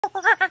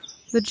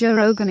The Joe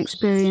Rogan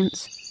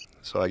Experience.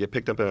 So I get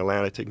picked up in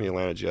Atlanta, take me to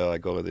Atlanta jail. I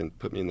go and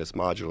put me in this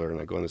modular,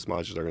 and I go in this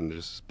modular, and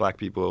there's black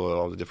people,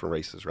 all the different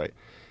races, right?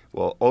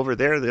 Well, over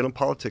there, they don't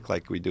politic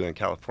like we do in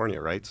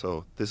California, right?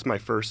 So this is my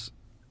first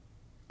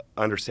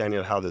understanding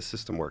of how this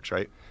system works,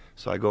 right?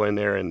 So I go in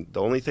there, and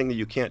the only thing that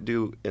you can't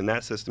do in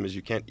that system is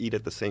you can't eat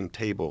at the same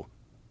table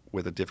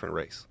with a different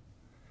race.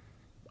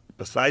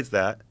 Besides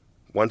that,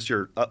 once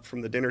you're up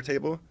from the dinner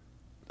table,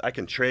 I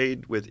can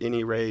trade with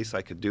any race.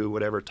 I could do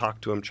whatever,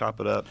 talk to them, chop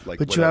it up. Like,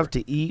 but whatever. You have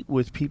to eat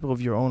with people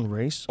of your own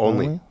race?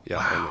 Only? Yeah.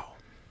 Wow. Only.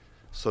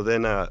 So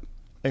then...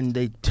 and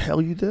they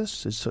tell you this?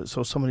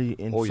 So somebody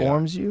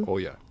informs you? Oh,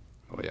 yeah.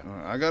 Oh, yeah.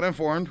 I got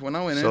informed when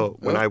I went in. So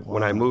when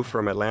I moved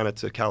from Atlanta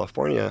to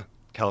California,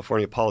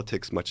 California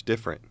politics much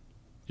different.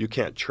 You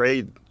can't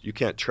trade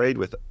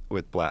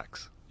with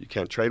blacks. You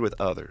can't trade with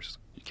others.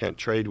 You can't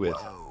trade with...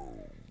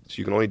 So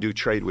you can only do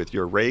trade with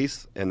your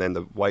race, and then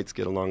the whites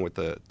get along with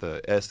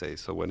the essays.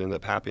 So what ended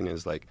up happening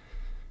is like,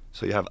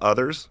 so you have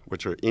others,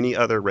 which are any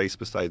other race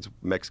besides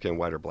Mexican,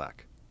 white, or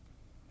black.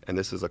 And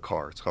this is a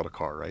car. It's called a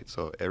car, right?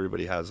 So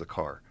everybody has a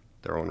car,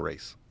 their own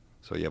race.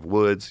 So you have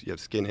Woods, you have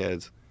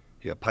skinheads,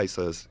 you got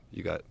Paisas,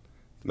 you got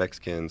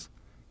Mexicans,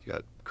 you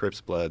got Crips,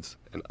 Bloods,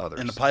 and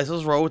others. And the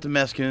Paisas roll with the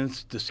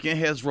Mexicans, the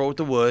skinheads roll with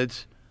the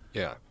Woods.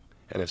 Yeah.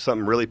 And if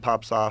something really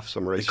pops off,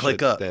 some race shit,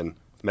 then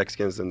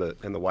Mexicans and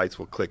the whites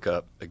will click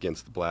up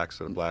against the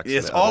blacks, or the blacks.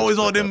 It's always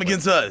all them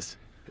against us.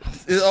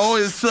 It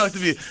always sucked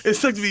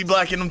to be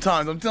black in them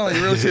times. I'm telling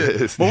you, real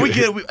shit.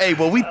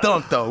 But we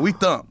thump though. We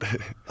thump.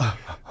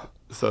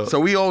 So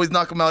we always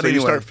knock them out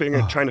anyway. So you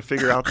start trying to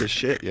figure out this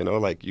shit, you know,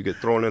 like you get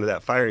thrown into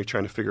that fire and you're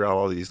trying to figure out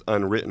all these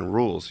unwritten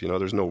rules. You know,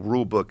 there's no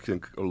rule book,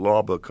 a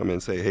law book come in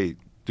and say, hey,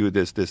 do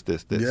this.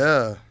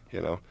 Yeah.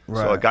 You know,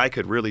 right. So a guy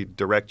could really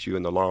direct you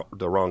in the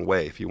wrong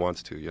way if he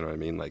wants to. You know what I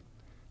mean? Like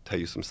tell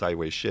you some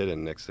sideways shit,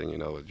 and next thing you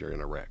know, you're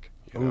in a wreck.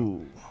 You know?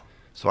 Ooh.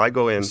 So I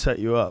go in. Set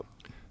you up.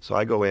 So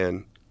I go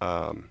in.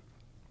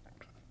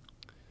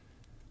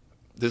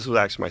 This was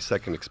actually my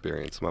second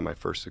experience, not my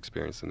first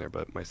experience in there,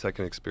 but my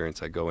second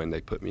experience, I go in,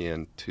 they put me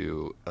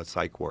into a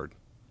psych ward,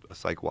 a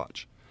psych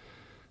watch,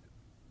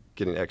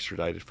 getting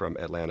extradited from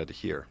Atlanta to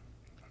here.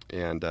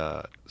 And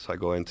so I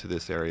go into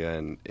this area,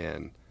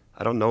 and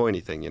I don't know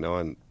anything, you know,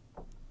 and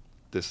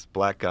this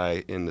black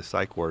guy in the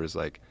psych ward is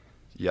like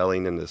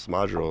yelling in this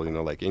module, you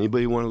know, like,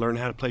 anybody want to learn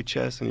how to play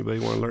chess? Anybody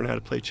want to learn how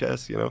to play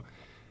chess, you know?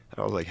 And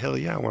I was like, hell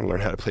yeah, I want to learn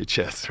how to play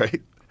chess,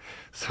 right?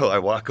 So I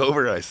walk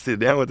over, I sit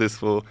down with this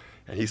fool,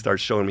 and he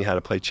starts showing me how to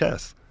play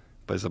chess.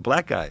 But it's a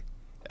black guy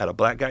at a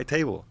black guy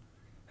table,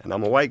 and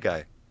I'm a white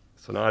guy.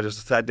 So now I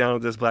just sat down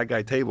at this black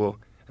guy table,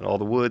 and all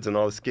the Woods and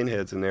all the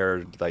skinheads in there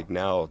are like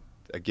now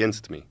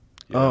against me.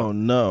 You know? Oh,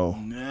 no.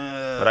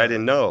 But I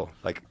didn't know.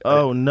 Like,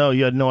 no,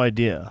 you had no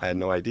idea. I had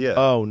no idea.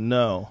 Oh,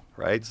 no.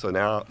 Right? So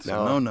now.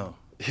 No.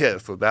 Yeah,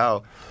 so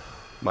now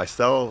my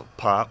cell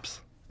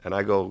pops, and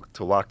I go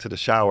to walk to the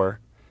shower,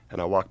 and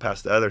I walk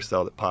past the other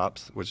cell that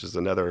pops, which is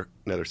another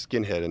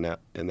skinhead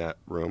in that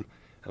room.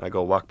 And I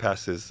go walk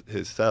past his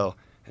cell,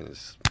 and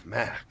it's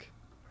smack,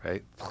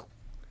 right?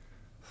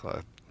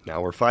 So now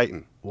we're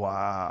fighting.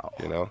 Wow.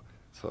 You know?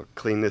 So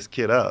clean this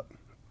kid up.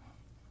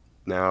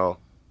 Now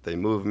they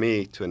move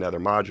me to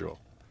another module.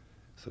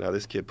 So now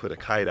this kid put a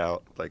kite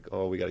out, like,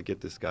 oh, we got to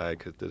get this guy,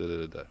 because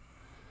da-da-da-da-da.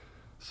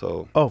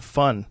 So. Oh,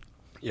 fun.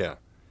 Yeah.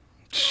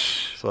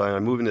 So I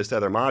move in this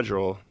other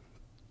module.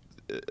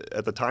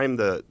 At the time,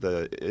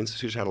 the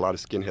institution had a lot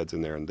of skinheads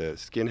in there, and the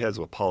skinheads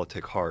will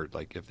politic hard.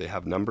 Like, if they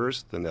have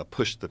numbers, then they'll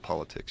push the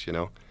politics, you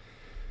know?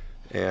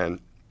 And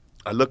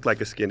I looked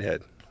like a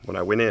skinhead when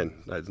I went in.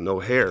 I had no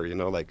hair, you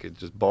know, like a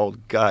just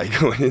bald guy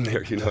going in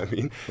there, you know what I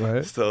mean?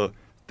 Right. So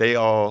they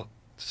all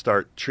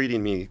start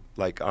treating me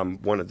like I'm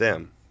one of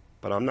them,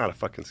 but I'm not a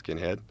fucking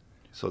skinhead.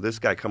 So this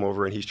guy come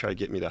over, and he's trying to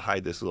get me to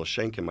hide this little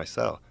shank in my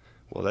cell.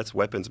 Well, that's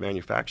weapons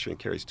manufacturing,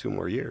 carries 2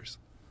 more years.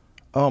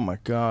 Oh, my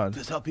God.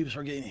 That's how people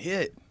start getting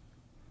hit.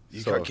 You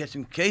start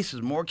catching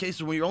more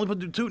cases. When you're only supposed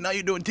to do 2, now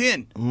you're doing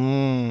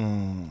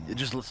 10. It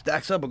just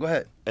stacks up, but go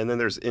ahead. And then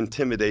there's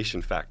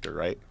intimidation factor,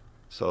 right?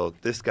 So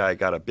this guy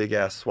got a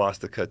big-ass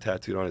swastika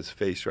tattooed on his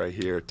face right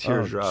here,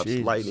 teardrops,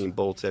 lightning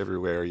bolts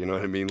everywhere, you know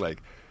what I mean?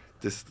 Like,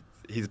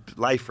 he's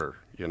lifer,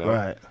 you know?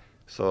 Right.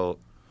 So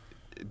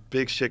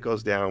big shit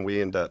goes down. I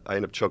end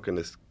up choking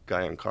this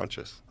guy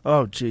unconscious.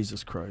 Oh,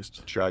 Jesus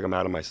Christ. Drag him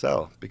out of my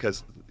cell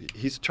because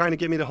he's trying to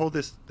get me to hold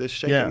this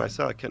shank in my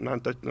cell. I can't,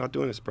 not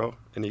doing this, bro.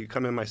 And you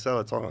come in my cell,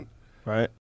 it's on. Right.